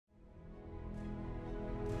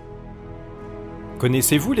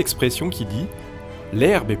Connaissez-vous l'expression qui dit «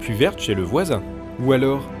 l'herbe est plus verte chez le voisin » ou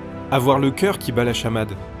alors « avoir le cœur qui bat la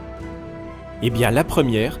chamade ». Eh bien la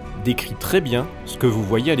première décrit très bien ce que vous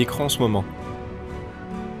voyez à l'écran en ce moment.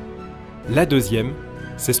 La deuxième,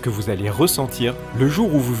 c'est ce que vous allez ressentir le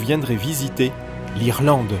jour où vous viendrez visiter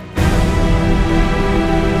l'Irlande.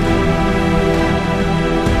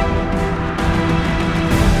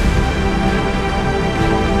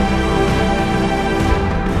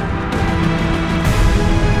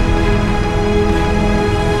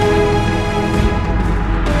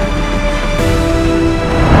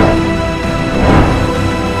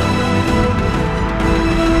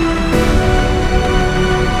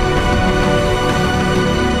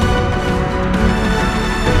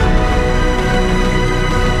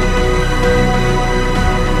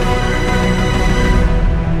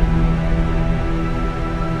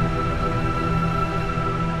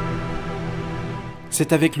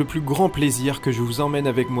 C'est avec le plus grand plaisir que je vous emmène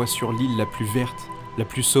avec moi sur l'île la plus verte, la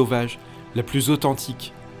plus sauvage, la plus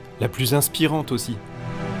authentique, la plus inspirante aussi.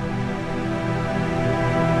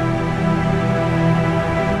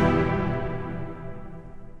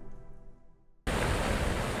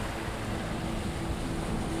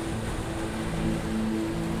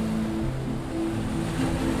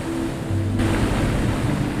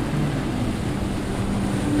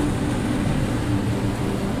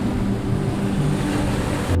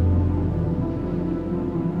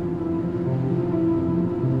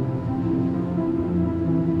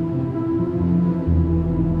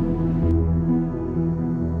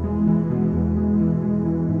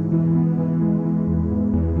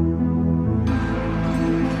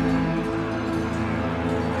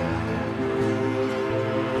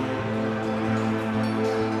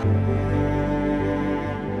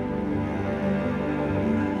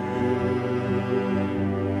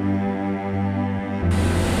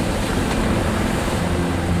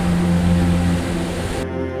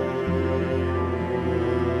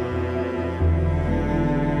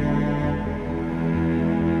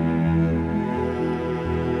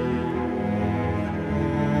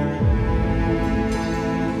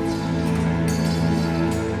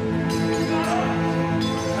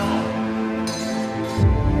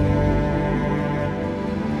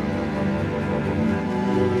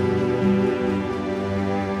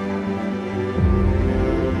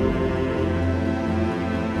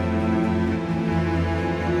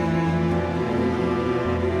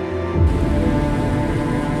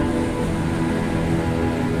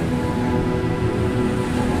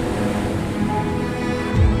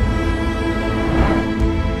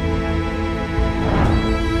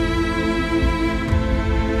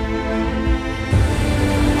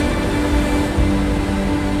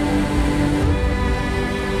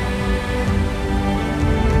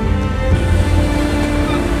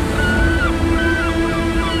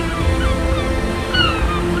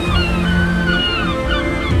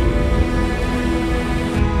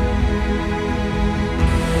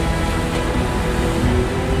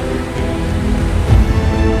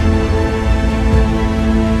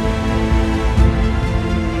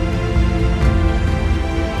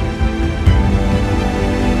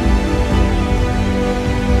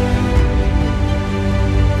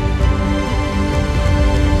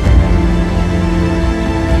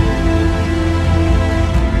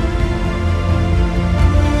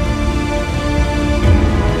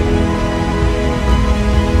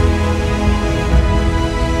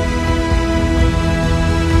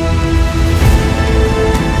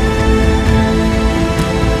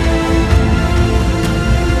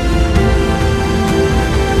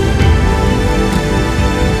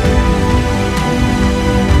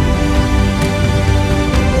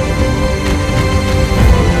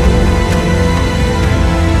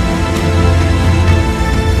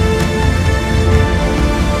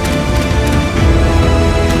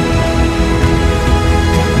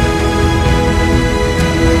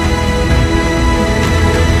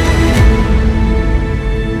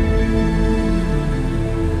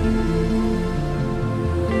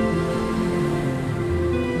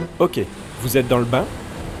 Ok, vous êtes dans le bain?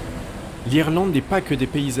 L'Irlande n'est pas que des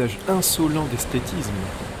paysages insolents d'esthétisme.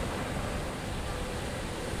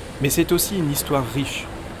 Mais c'est aussi une histoire riche.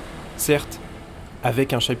 Certes,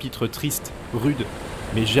 avec un chapitre triste, rude,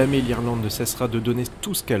 mais jamais l'Irlande ne cessera de donner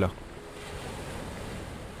tout ce qu'elle a.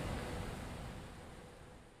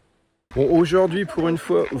 Bon, aujourd'hui, pour une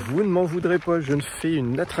fois, vous ne m'en voudrez pas, je ne fais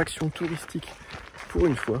une attraction touristique. Pour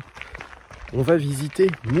une fois, on va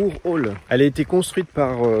visiter Moher Hall. Elle a été construite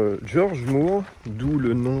par George Moher, d'où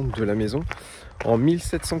le nom de la maison, en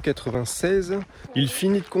 1796. Il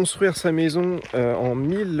finit de construire sa maison en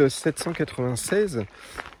 1796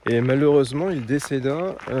 Et malheureusement, il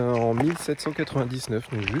décéda en 1799,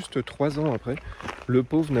 donc juste 3 ans après. Le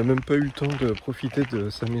pauvre n'a même pas eu le temps de profiter de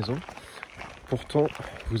sa maison. Pourtant,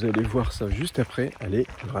 vous allez voir ça juste après, elle est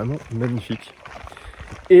vraiment magnifique.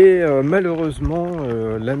 Et malheureusement,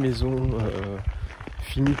 la maison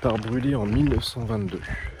finit par brûler en 1922.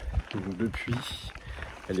 Donc depuis,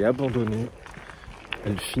 elle est abandonnée.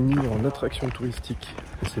 Elle finit en attraction touristique.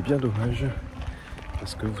 Et c'est bien dommage,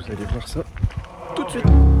 parce que vous allez voir ça tout de suite.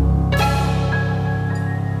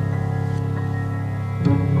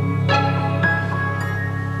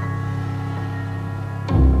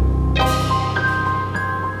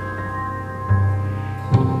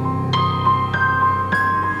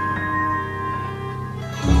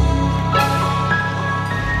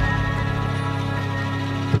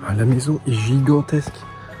 La maison est gigantesque.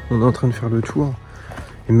 On est en train de faire le tour.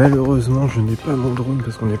 Et malheureusement, je n'ai pas mon drone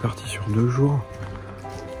parce qu'on est parti sur 2 jours.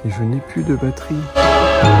 Et je n'ai plus de batterie.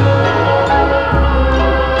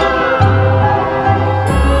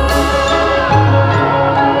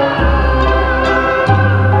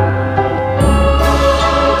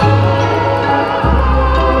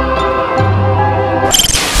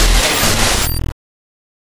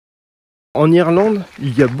 En Irlande,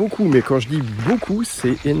 il y a beaucoup, mais quand je dis beaucoup,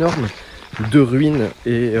 c'est énorme, de ruines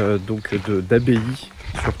et donc d'abbayes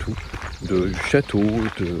surtout, de châteaux,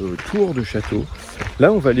 de tours de châteaux.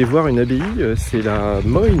 Là, on va aller voir une abbaye, c'est la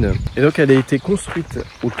Moher. Et donc, elle a été construite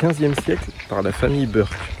au 15e siècle par la famille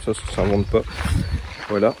Burren. Ça s'invente pas.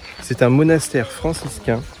 Voilà. C'est un monastère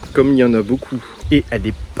franciscain, comme il y en a beaucoup. Et elle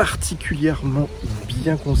est particulièrement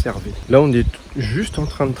bien conservée. Là, on est juste en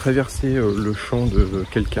train de traverser le champ de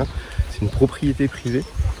quelqu'un. C'est une propriété privée.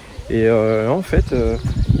 Et en fait,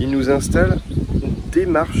 il nous installe des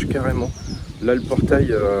marches carrément. Là, le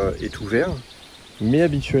portail est ouvert. Mais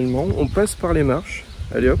habituellement, on passe par les marches.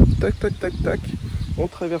 Allez hop, tac, tac, tac, tac. On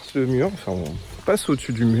traverse le mur. Enfin, on passe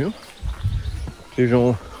au-dessus du mur. Les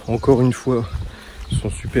gens, encore une fois, sont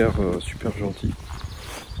super gentils.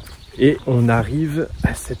 Et on arrive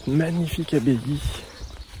à cette magnifique abbaye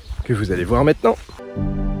que vous allez voir maintenant.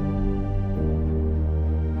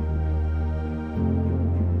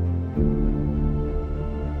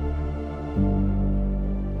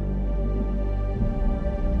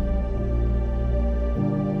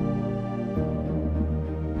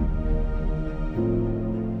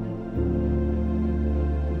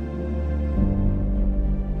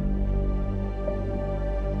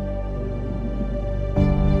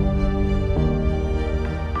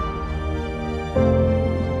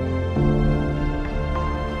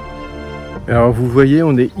 Alors vous voyez,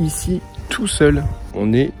 on est ici tout seul.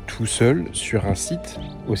 On est tout seul sur un site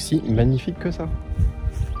aussi magnifique que ça.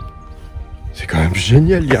 C'est quand même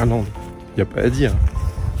génial l'Irlande, il n'y a pas à dire.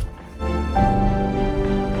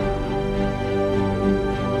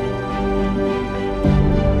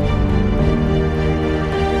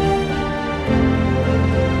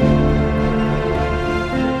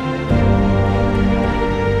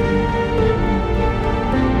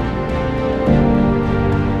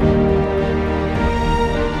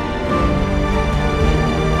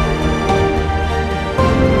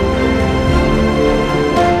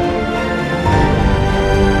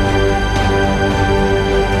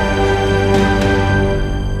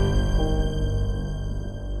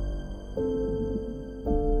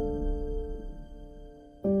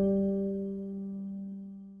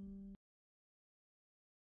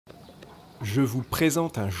 Je vous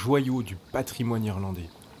présente un joyau du patrimoine irlandais.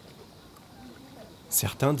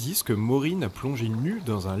 Certains disent que Moher a plongé nu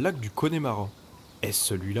dans un lac du Connemara. Est-ce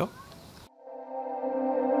celui-là ?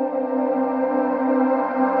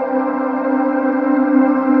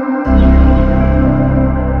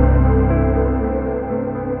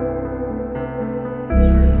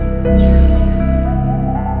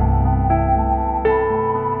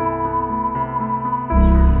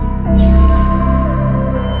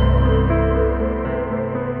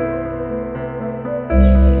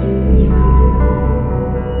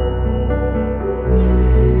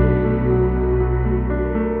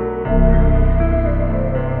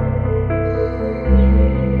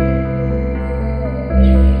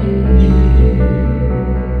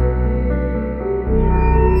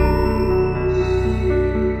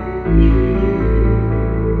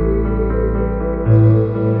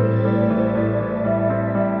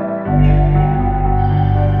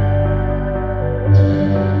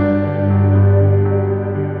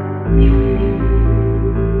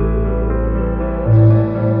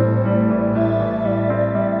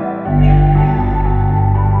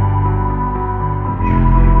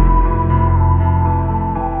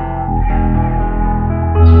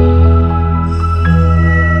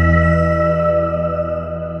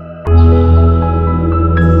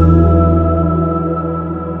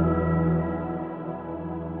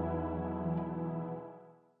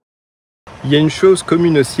 y a une chose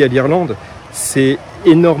commune aussi à l'Irlande, c'est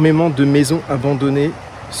énormément de maisons abandonnées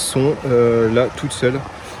sont là toutes seules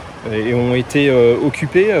et ont été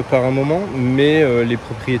occupées par un moment, mais les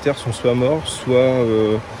propriétaires sont soit morts, soit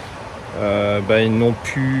ils n'ont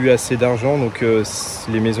plus assez d'argent, donc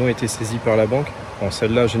les maisons ont été saisies par la banque. Bon,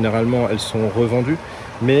 celles-là, généralement, elles sont revendues,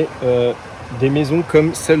 mais des maisons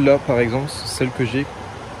comme celle-là, par exemple, celle que j'ai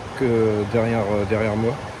derrière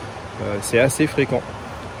moi, c'est assez fréquent.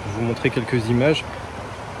 Je vais vous montrer quelques images.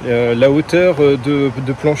 La hauteur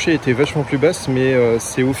de plancher était vachement plus basse, mais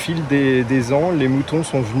c'est au fil des ans, les moutons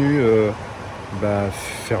sont venus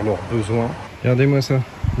faire leurs besoins. Regardez-moi ça,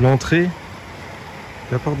 l'entrée,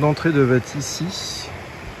 la porte d'entrée devait être ici.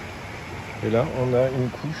 Et là, on a une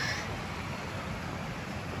couche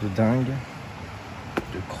de dingue,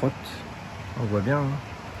 de crotte. On voit bien, hein,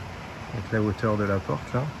 avec la hauteur de la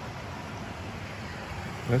porte là.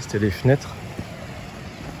 Là, c'était les fenêtres.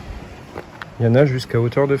 Il y en a jusqu'à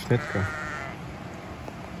hauteur de fenêtre, quoi.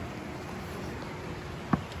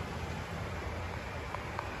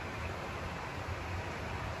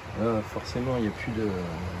 Là, forcément, il n'y a plus de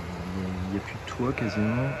toit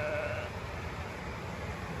quasiment.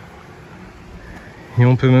 Et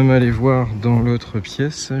on peut même aller voir dans l'autre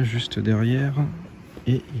pièce, juste derrière.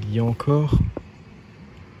 Et il y a encore,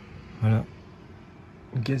 voilà,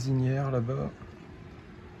 une gazinière là-bas.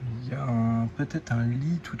 Il y a peut-être un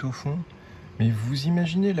lit tout au fond. Mais vous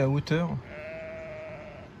imaginez la hauteur?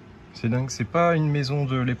 C'est dingue, c'est pas une maison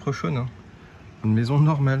de léprechaune, hein. Une maison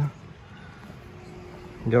normale.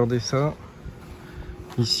 Regardez ça.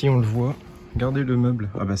 Ici on le voit. Regardez le meuble.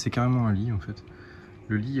 Ah bah c'est carrément un lit en fait.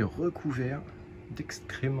 Le lit est recouvert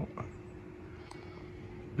d'excréments.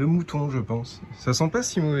 De moutons je pense. Ça sent pas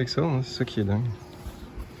si mauvais que ça, hein. C'est ça qui est dingue.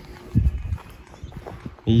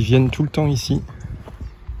 Et ils viennent tout le temps ici.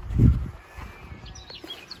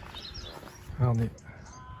 Regardez.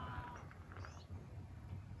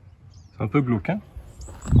 C'est un peu glauque, hein.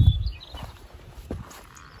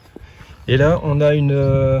 Et là, on a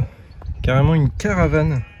carrément une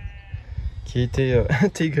caravane qui a été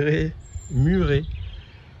intégrée, murée.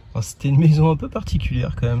 C'était une maison un peu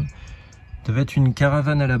particulière quand même. Ça devait être une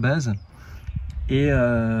caravane à la base. Et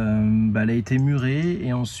elle a été murée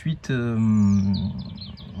et ensuite, il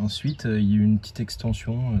y a eu une petite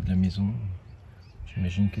extension de la maison.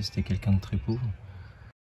 J'imagine que c'était quelqu'un de très pauvre.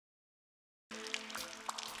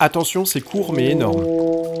 Attention, c'est court mais énorme.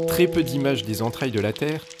 Très peu d'images des entrailles de la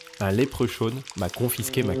terre, un léprechaune m'a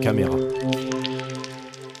confisqué ma caméra.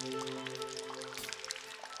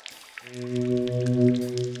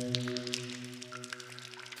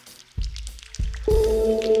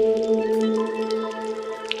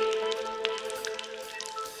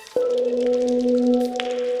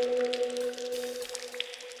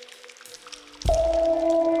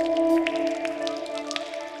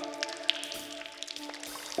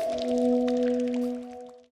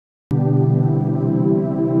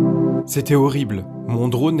 C'était horrible, mon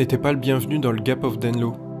drone n'était pas le bienvenu dans le Gap of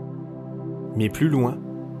Dunloe. Mais plus loin,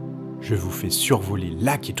 je vous fais survoler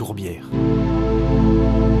lacs et tourbières.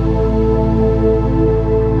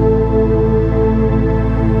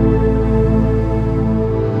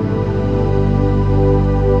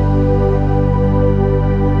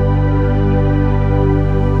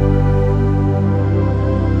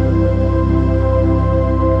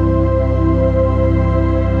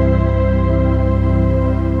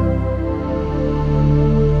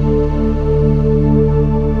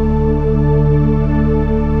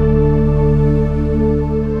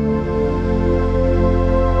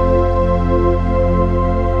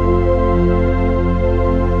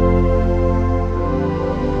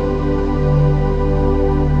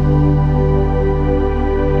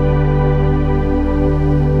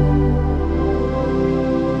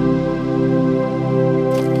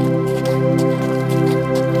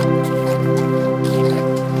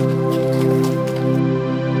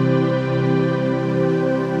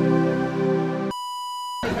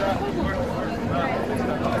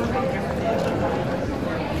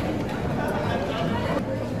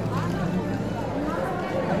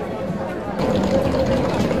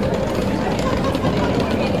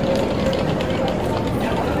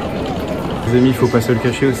 Les amis, il faut pas se le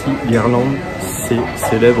cacher aussi, l'Irlande, c'est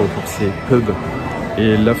célèbre pour ses pubs.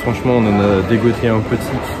 Et là, franchement, on en a dégoté un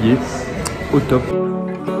petit qui est au top.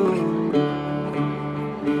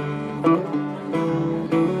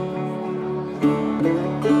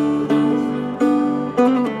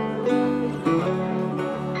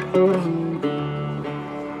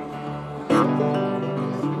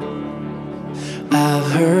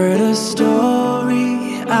 I've heard a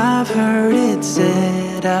story, I've heard it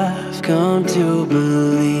said, I've come to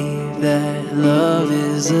believe that love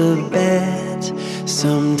is a bet.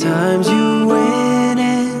 Sometimes you win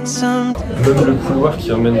and sometimes Même le couloir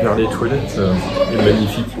qui emmène vers les toilettes est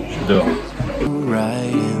magnifique, j'adore.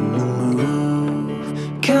 right in the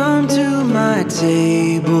move. Come to my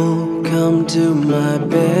table, come to my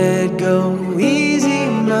bed, go easy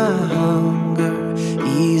my hunger,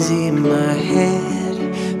 easy my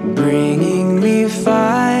head, bringing me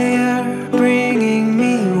fire, bringing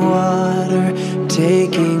me water,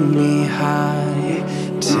 taking me high,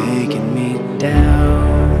 taking me down.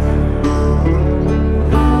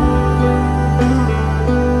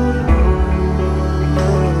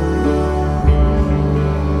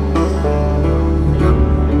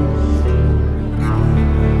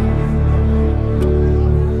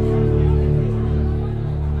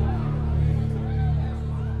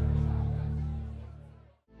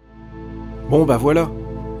 Bon bah voilà,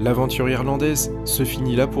 l'aventure irlandaise se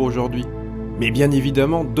finit là pour aujourd'hui. Mais bien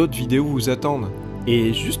évidemment, d'autres vidéos vous attendent.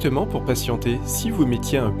 Et justement pour patienter, si vous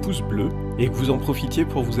mettiez un pouce bleu et que vous en profitiez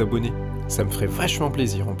pour vous abonner, ça me ferait vachement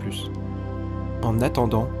plaisir en plus. En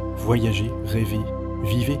attendant, voyagez, rêvez,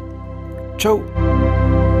 vivez. Ciao!